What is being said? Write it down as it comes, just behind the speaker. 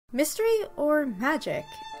Mystery or magic?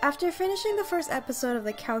 After finishing the first episode of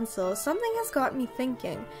the Council, something has got me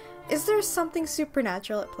thinking. Is there something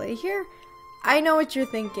supernatural at play here? I know what you're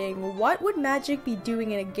thinking. What would magic be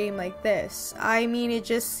doing in a game like this? I mean, it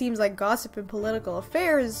just seems like gossip and political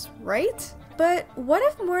affairs, right? But what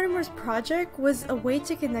if Mortimer's project was a way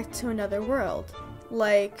to connect to another world?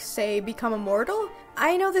 Like, say, become immortal?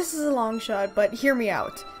 I know this is a long shot, but hear me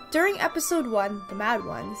out. During episode 1, The Mad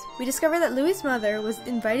Ones, we discovered that Louis's mother was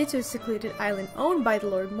invited to a secluded island owned by the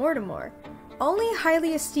Lord Mortimer. Only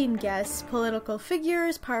highly esteemed guests, political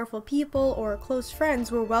figures, powerful people, or close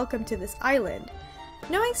friends were welcome to this island.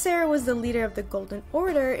 Knowing Sarah was the leader of the Golden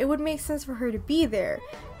Order, it would make sense for her to be there.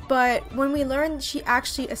 But when we learned she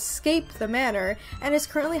actually escaped the manor and is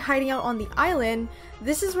currently hiding out on the island,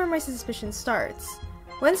 this is where my suspicion starts.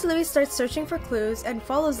 Once Louis starts searching for clues and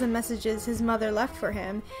follows the messages his mother left for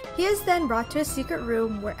him, he is then brought to a secret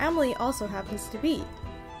room where Emily also happens to be.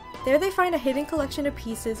 There they find a hidden collection of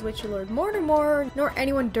pieces which Lord Mortimer, nor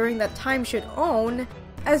anyone during that time should own.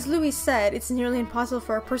 As Louis said, it's nearly impossible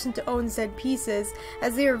for a person to own said pieces,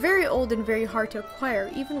 as they are very old and very hard to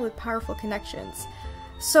acquire, even with powerful connections.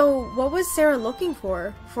 So what was Sarah looking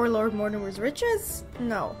for? For Lord Mortimer's riches?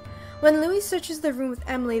 No. When Louis searches the room with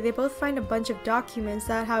Emily, they both find a bunch of documents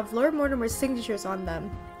that have Lord Mortimer's signatures on them.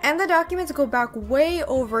 And the documents go back way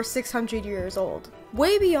over 600 years old.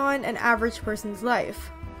 Way beyond an average person's life.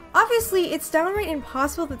 Obviously, it's downright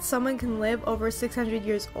impossible that someone can live over 600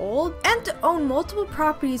 years old and to own multiple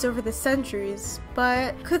properties over the centuries,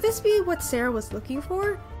 but could this be what Sarah was looking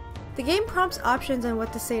for? The game prompts options on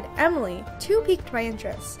what to say to Emily. 2 piqued my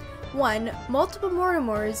interest. 1. Multiple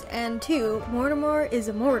Mortimers, and 2. Mortimer is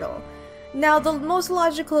immortal. Now, the most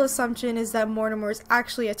logical assumption is that Mortimer is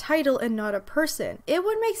actually a title and not a person. It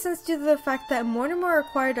would make sense due to the fact that Mortimer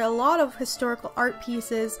acquired a lot of historical art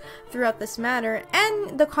pieces throughout this manor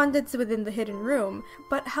and the contents within the hidden room,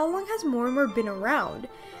 but how long has Mortimer been around?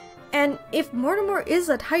 And if Mortimer is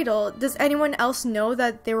a title, does anyone else know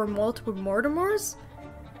that there were multiple Mortimers?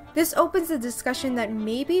 This opens the discussion that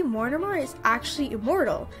maybe Mortimer is actually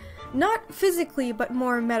immortal. Not physically, but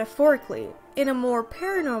more metaphorically, in a more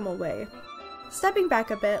paranormal way. Stepping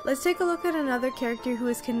back a bit, let's take a look at another character who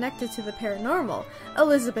is connected to the paranormal,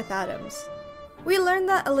 Elizabeth Adams. We learned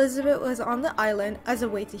that Elizabeth was on the island as a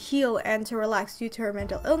way to heal and to relax due to her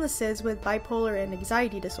mental illnesses with bipolar and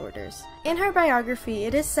anxiety disorders. In her biography,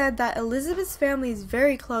 it is said that Elizabeth's family is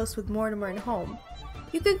very close with Mortimer and home.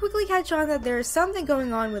 You can quickly catch on that there is something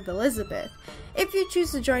going on with Elizabeth. If you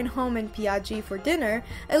choose to join home and Piaggi for dinner,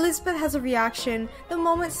 Elizabeth has a reaction the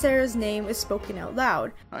moment Sarah's name is spoken out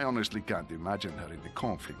loud. I honestly can't imagine her in the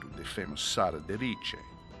conflict with the famous Lord de Richet.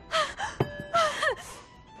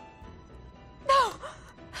 No!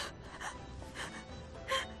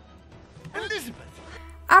 Elizabeth!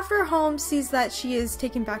 After Holmes sees that she is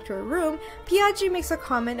taken back to her room, Piaggi makes a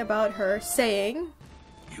comment about her, saying,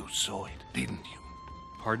 You saw it, didn't you?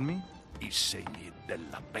 Pardon me? I segni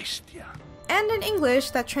della bestia. And in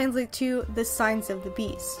English, that translates to the signs of the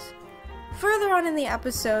beast. Further on in the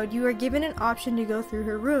episode, you are given an option to go through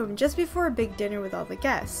her room just before a big dinner with all the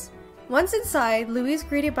guests. Once inside, Louis is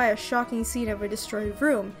greeted by a shocking scene of a destroyed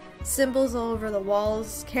room. Symbols all over the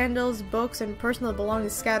walls, candles, books, and personal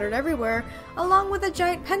belongings scattered everywhere, along with a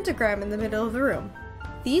giant pentagram in the middle of the room.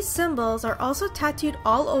 These symbols are also tattooed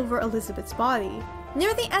all over Elizabeth's body.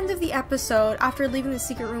 Near the end of the episode, after leaving the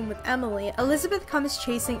secret room with Emily, Elizabeth comes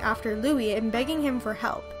chasing after Louis and begging him for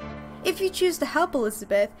help. If you choose to help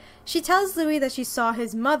Elizabeth, she tells Louis that she saw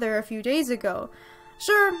his mother a few days ago.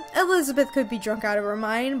 Sure, Elizabeth could be drunk out of her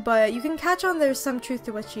mind, but you can catch on there's some truth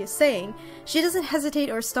to what she is saying. She doesn't hesitate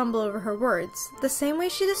or stumble over her words, the same way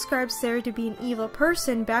she describes Sarah to be an evil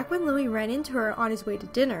person back when Louis ran into her on his way to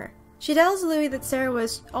dinner. She tells Louis that Sarah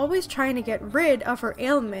was always trying to get rid of her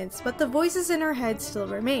ailments, but the voices in her head still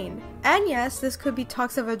remain. And yes, this could be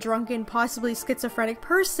talks of a drunken, possibly schizophrenic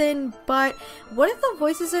person, but what if the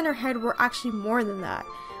voices in her head were actually more than that?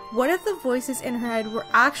 What if the voices in her head were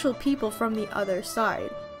actual people from the other side?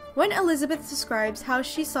 When Elizabeth describes how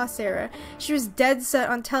she saw Sarah, she was dead set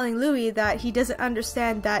on telling Louis that he doesn't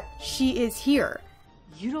understand that she is here.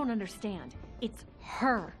 You don't understand. It's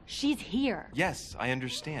her. She's here. Yes, I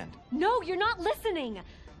understand. No, you're not listening.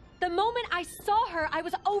 The moment I saw her, I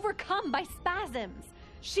was overcome by spasms.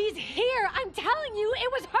 She's here. I'm telling you,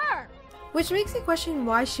 it was her. Which makes me question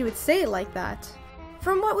why she would say it like that.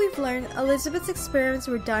 From what we've learned, Elizabeth's experiments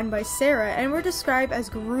were done by Sarah and were described as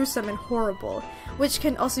gruesome and horrible, which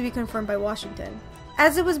can also be confirmed by Washington.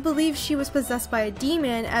 As it was believed she was possessed by a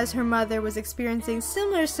demon, as her mother was experiencing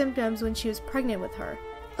similar symptoms when she was pregnant with her.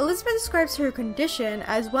 Elizabeth describes her condition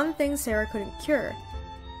as one thing Sarah couldn't cure.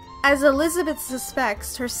 as Elizabeth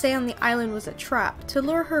suspects her stay on the island was a trap to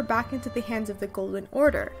lure her back into the hands of the Golden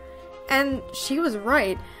Order. And she was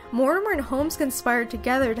right. Mortimer and Holmes conspired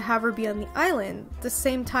together to have her be on the island, the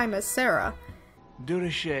same time as Sarah. De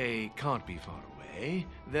Richet can't be far away.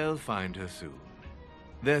 They'll find her soon.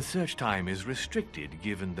 Their search time is restricted,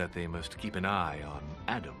 given that they must keep an eye on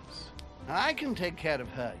Adams. I can take care of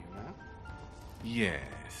her, you know.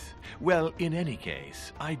 Yes. Well, in any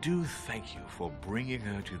case, I do thank you for bringing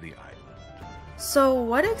her to the island. So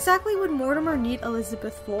what exactly would Mortimer need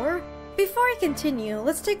Elizabeth for? Before I continue,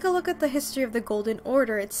 let's take a look at the history of the Golden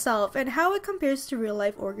Order itself and how it compares to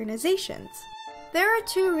real-life organizations. There are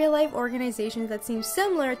two real-life organizations that seem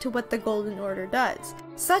similar to what the Golden Order does,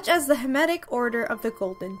 such as the Hermetic Order of the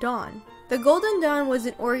Golden Dawn. The Golden Dawn was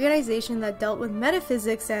an organization that dealt with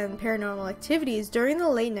metaphysics and paranormal activities during the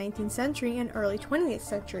late 19th century and early 20th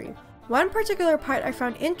century. One particular part I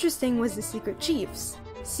found interesting was the Secret Chiefs.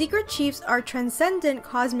 Secret Chiefs are transcendent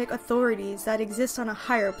cosmic authorities that exist on a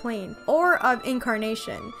higher plane, or of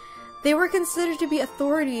incarnation. They were considered to be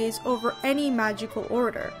authorities over any magical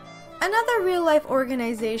order. Another real-life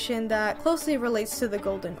organization that closely relates to the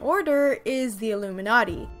Golden Order is the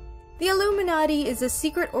Illuminati. The Illuminati is a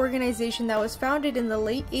secret organization that was founded in the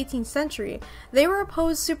late 18th century. They were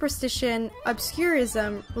opposed superstition,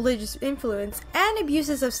 obscurism, religious influence, and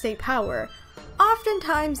abuses of state power.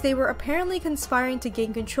 Oftentimes, they were apparently conspiring to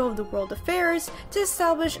gain control of the world affairs to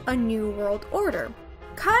establish a new world order.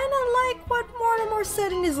 Kinda like what Mortimer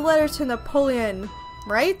said in his letter to Napoleon,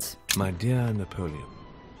 right? My dear Napoleon,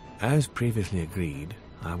 as previously agreed,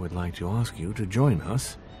 I would like to ask you to join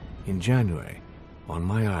us in January on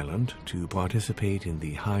my island to participate in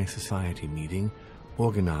the High Society meeting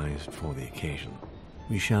organized for the occasion.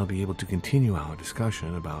 We shall be able to continue our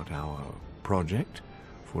discussion about our project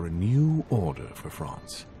for a new order for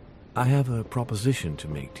France. I have a proposition to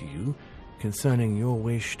make to you concerning your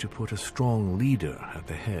wish to put a strong leader at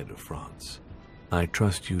the head of France. I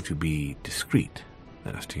trust you to be discreet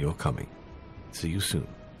as to your coming. See you soon.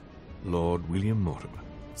 Lord William Mortimer.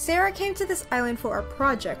 Sarah came to this island for our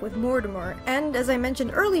project with Mortimer, and as I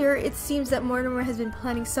mentioned earlier, it seems that Mortimer has been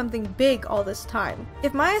planning something big all this time.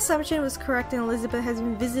 If my assumption was correct and Elizabeth has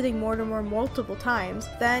been visiting Mortimer multiple times,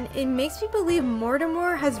 then it makes me believe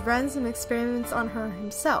Mortimer has run some experiments on her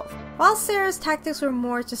himself. While Sarah's tactics were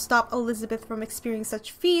more to stop Elizabeth from experiencing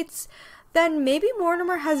such feats, then maybe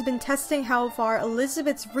Mortimer has been testing how far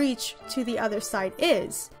Elizabeth's reach to the other side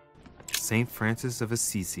is. Saint Francis of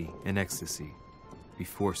Assisi in ecstasy,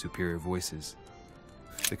 before superior voices.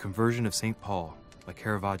 The conversion of St. Paul by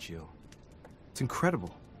Caravaggio. It's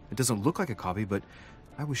incredible. It doesn't look like a copy, but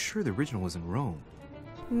I was sure the original was in Rome.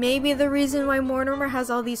 Maybe the reason why Mortimer has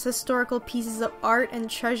all these historical pieces of art and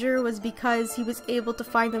treasure was because he was able to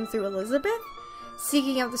find them through Elizabeth,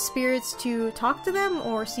 seeking out the spirits to talk to them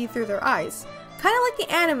or see through their eyes. Kinda like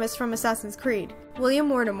the Animus from Assassin's Creed. William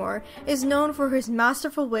Mortimer is known for his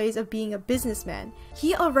masterful ways of being a businessman.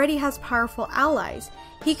 He already has powerful allies.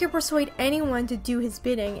 He can persuade anyone to do his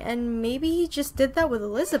bidding, and maybe he just did that with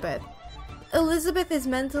Elizabeth. Elizabeth is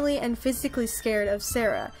mentally and physically scared of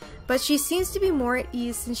Sarah, but she seems to be more at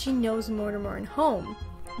ease since she knows Mortimer and home.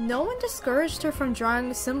 No one discouraged her from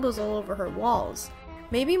drawing symbols all over her walls.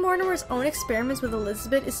 Maybe Mortimer's own experiments with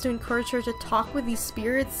Elizabeth is to encourage her to talk with these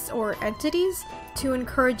spirits or entities, to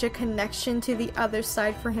encourage a connection to the other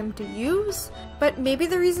side for him to use. But maybe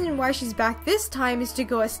the reason why she's back this time is to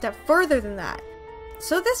go a step further than that.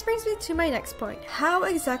 So this brings me to my next point. How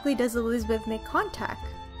exactly does Elizabeth make contact?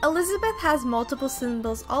 Elizabeth has multiple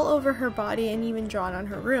symbols all over her body and even drawn on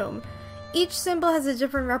her room. Each symbol has a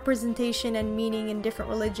different representation and meaning in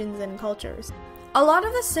different religions and cultures. A lot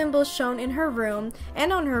of the symbols shown in her room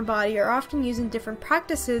and on her body are often used in different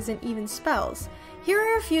practices and even spells. Here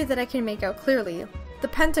are a few that I can make out clearly. The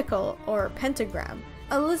pentacle, or pentagram.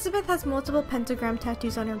 Elizabeth has multiple pentagram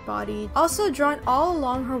tattoos on her body, also drawn all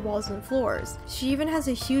along her walls and floors. She even has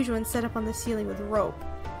a huge one set up on the ceiling with rope.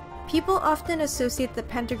 People often associate the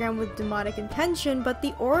pentagram with demonic intention, but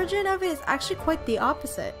the origin of it is actually quite the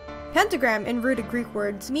opposite. Pentagram, in rooted Greek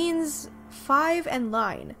words, means 5 and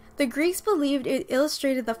line. The Greeks believed it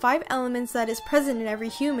illustrated the 5 elements that is present in every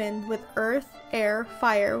human, with earth, air,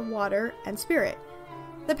 fire, water, and spirit.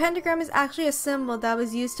 The pentagram is actually a symbol that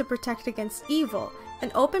was used to protect against evil.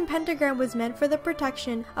 An open pentagram was meant for the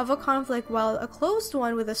protection of a conflict, while a closed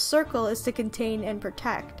one with a circle is to contain and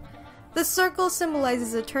protect. The circle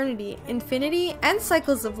symbolizes eternity, infinity, and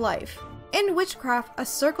cycles of life. In witchcraft, a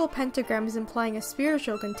circle pentagram is implying a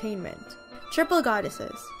spiritual containment. Triple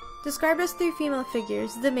goddesses. Described as 3 female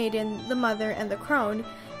figures, the maiden, the mother, and the crone,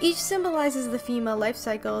 each symbolizes the female life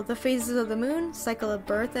cycle, the phases of the moon, cycle of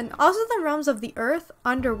birth, and also the realms of the earth,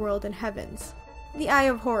 underworld, and heavens. The Eye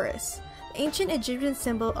of Horus, the ancient Egyptian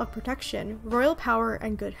symbol of protection, royal power,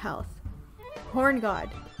 and good health. Horn God,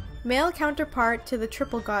 male counterpart to the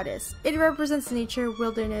triple goddess. It represents nature,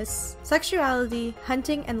 wilderness, sexuality,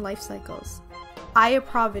 hunting, and life cycles. Eye of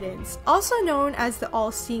Providence, also known as the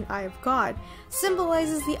all-seeing Eye of God,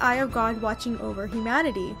 symbolizes the Eye of God watching over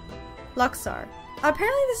humanity. Luxor.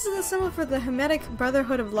 Apparently this is the symbol for the Hermetic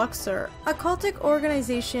Brotherhood of Luxor, a cultic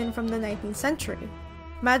organization from the 19th century.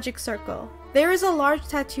 Magic Circle. There is a large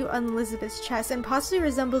tattoo on Elizabeth's chest and possibly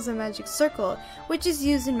resembles a magic circle, which is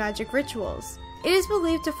used in magic rituals. It is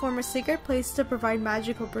believed to form a sacred place to provide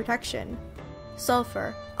magical protection.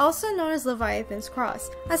 Sulfur, also known as Leviathan's Cross,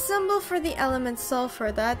 a symbol for the element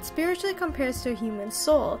sulfur that spiritually compares to a human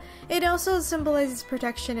soul. It also symbolizes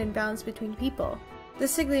protection and balance between people. The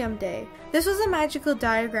Siglium Dei. This was a magical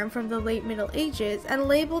diagram from the late Middle Ages and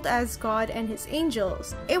labeled as God and his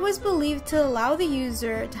angels. It was believed to allow the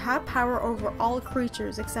user to have power over all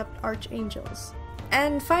creatures except archangels.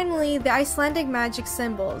 And finally, the Icelandic magic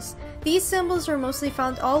symbols. These symbols were mostly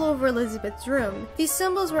found all over Elizabeth's room. These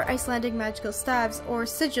symbols were Icelandic magical staves or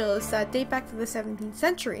sigils that date back to the 17th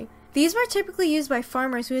century. These were typically used by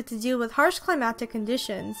farmers who had to deal with harsh climatic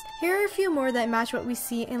conditions. Here are a few more that match what we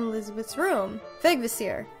see in Elizabeth's room.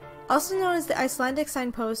 Vigvisir, also known as the Icelandic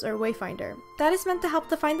signpost or wayfinder. That is meant to help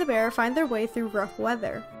the find the bearer find their way through rough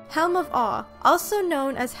weather. Helm of Awe, also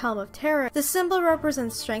known as Helm of Terror, the symbol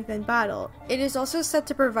represents strength in battle. It is also said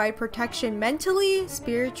to provide protection mentally,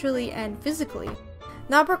 spiritually, and physically.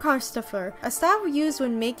 Nabrokostafur, a staff used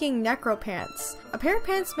when making necropants, a pair of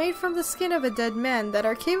pants made from the skin of a dead man that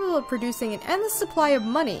are capable of producing an endless supply of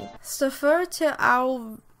money. Stafur to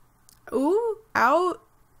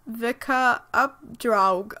Vika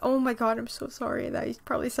Updraug, oh my god, I'm so sorry that I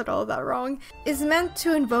probably said all of that wrong, is meant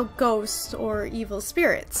to invoke ghosts or evil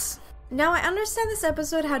spirits. Now, I understand this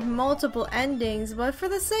episode had multiple endings, but for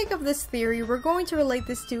the sake of this theory, we're going to relate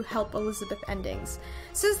this to Help Elizabeth endings,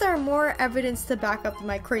 since there are more evidence to back up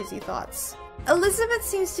my crazy thoughts. Elizabeth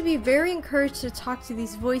seems to be very encouraged to talk to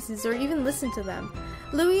these voices or even listen to them.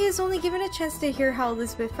 Louis is only given a chance to hear how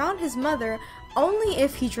Elizabeth found his mother only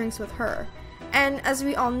if he drinks with her. And as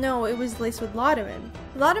we all know, it was laced with laudanum.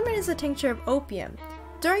 Laudanum is a tincture of opium.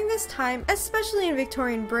 During this time, especially in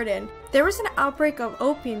Victorian Britain, there was an outbreak of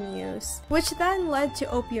opium use, which then led to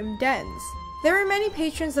opium dens. There were many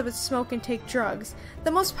patrons that would smoke and take drugs.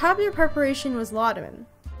 The most popular preparation was laudanum,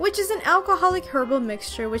 which is an alcoholic herbal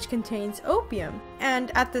mixture which contains opium.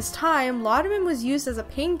 And at this time, laudanum was used as a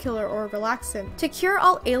painkiller or relaxant to cure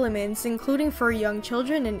all ailments, including for young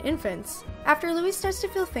children and infants. After Louis starts to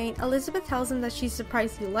feel faint, Elizabeth tells him that she's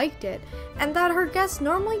surprised he liked it, and that her guests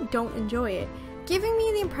normally don't enjoy it, giving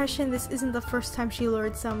me the impression this isn't the first time she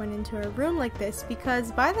lured someone into her room like this,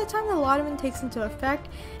 because by the time the laudanum takes into effect,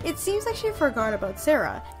 it seems like she forgot about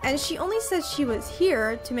Sarah, and she only said she was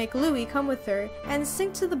here to make Louis come with her and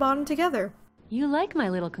sink to the bottom together. You like my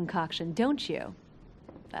little concoction, don't you?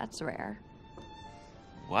 That's rare.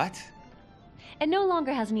 What? It no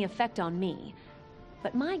longer has any effect on me,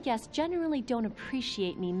 but my guests generally don't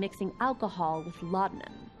appreciate me mixing alcohol with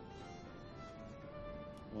laudanum.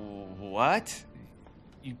 What?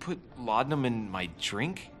 You put laudanum in my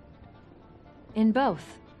drink? In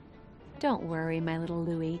both. Don't worry, my little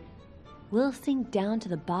Louis. We'll sink down to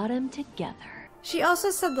the bottom together. She also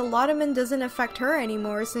said the laudanum doesn't affect her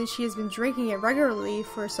anymore since she has been drinking it regularly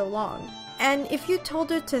for so long. And if you told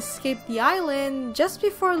her to escape the island, just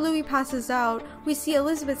before Louis passes out, we see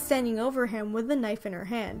Elizabeth standing over him with a knife in her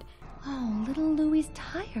hand. Oh, little Louis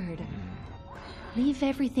tired. Leave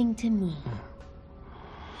everything to me.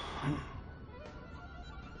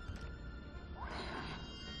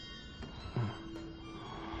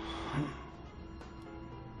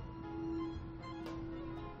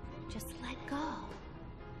 Just let go.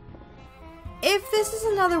 If this is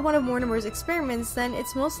another one of Mortimer's experiments, then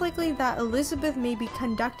it's most likely that Elizabeth may be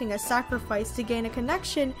conducting a sacrifice to gain a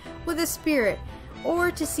connection with a spirit,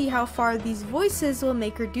 or to see how far these voices will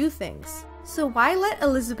make her do things. So why let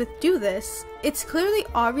Elizabeth do this? It's clearly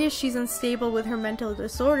obvious she's unstable with her mental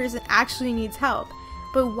disorders and actually needs help,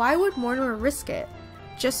 but why would Mortimer risk it?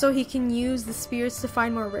 Just so he can use the spirits to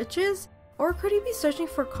find more riches? Or could he be searching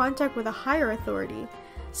for contact with a higher authority?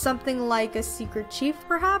 Something like a secret chief,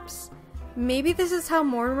 perhaps? Maybe this is how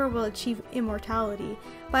Mortimer will achieve immortality,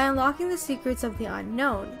 by unlocking the secrets of the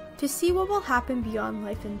unknown, to see what will happen beyond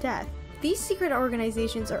life and death. these secret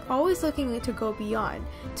organizations are always looking to go beyond,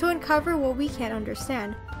 to uncover what we can't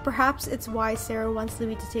understand. Perhaps it's why Sarah wants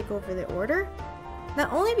Louis to take over the Order?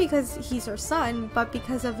 Not only because he's her son, but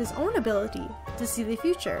because of his own ability to see the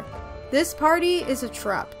future. This party is a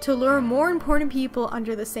trap to lure more important people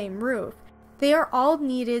under the same roof. They are all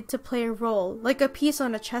needed to play a role, like a piece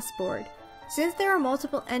on a chessboard. Since there are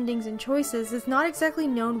multiple endings and choices, it's not exactly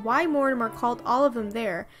known why Mortimer called all of them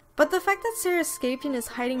there, but the fact that Sarah escaped and is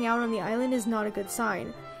hiding out on the island is not a good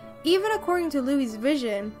sign. Even according to Louis'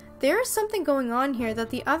 vision, there is something going on here that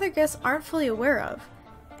the other guests aren't fully aware of,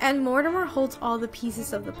 and Mortimer holds all the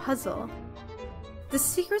pieces of the puzzle. The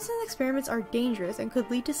secrets and experiments are dangerous and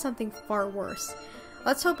could lead to something far worse.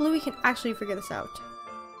 Let's hope Louis can actually figure this out.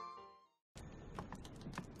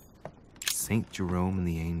 Saint Jerome and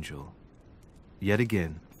the Angel. Yet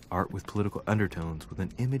again, art with political undertones with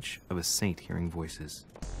an image of a saint hearing voices.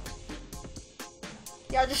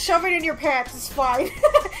 Yeah, just shove it in your pants, it's fine.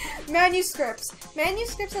 Manuscripts.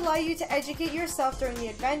 Manuscripts allow you to educate yourself during the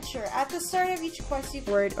adventure. At the start of each quest you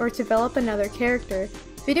word or develop another character.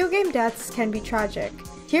 Video game deaths can be tragic.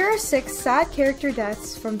 Here are 6 sad character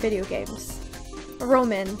deaths from video games.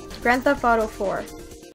 Roman, Grand Theft Auto 4.